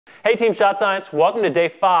Hey Team Shot Science, welcome to day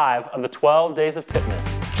 5 of the 12 days of Tipness.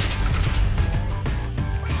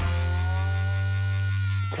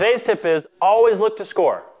 Today's tip is always look to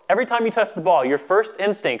score. Every time you touch the ball, your first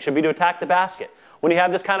instinct should be to attack the basket. When you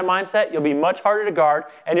have this kind of mindset, you'll be much harder to guard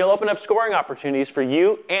and you'll open up scoring opportunities for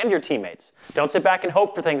you and your teammates. Don't sit back and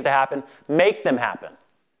hope for things to happen, make them happen.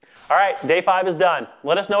 All right, day 5 is done.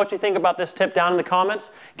 Let us know what you think about this tip down in the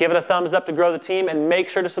comments. Give it a thumbs up to grow the team and make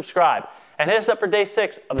sure to subscribe. And hit us up for day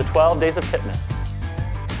 6 of the 12 days of Tipness.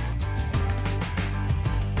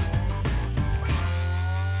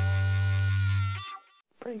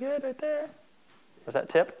 Pretty good right there. Was that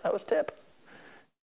tip? That was tip.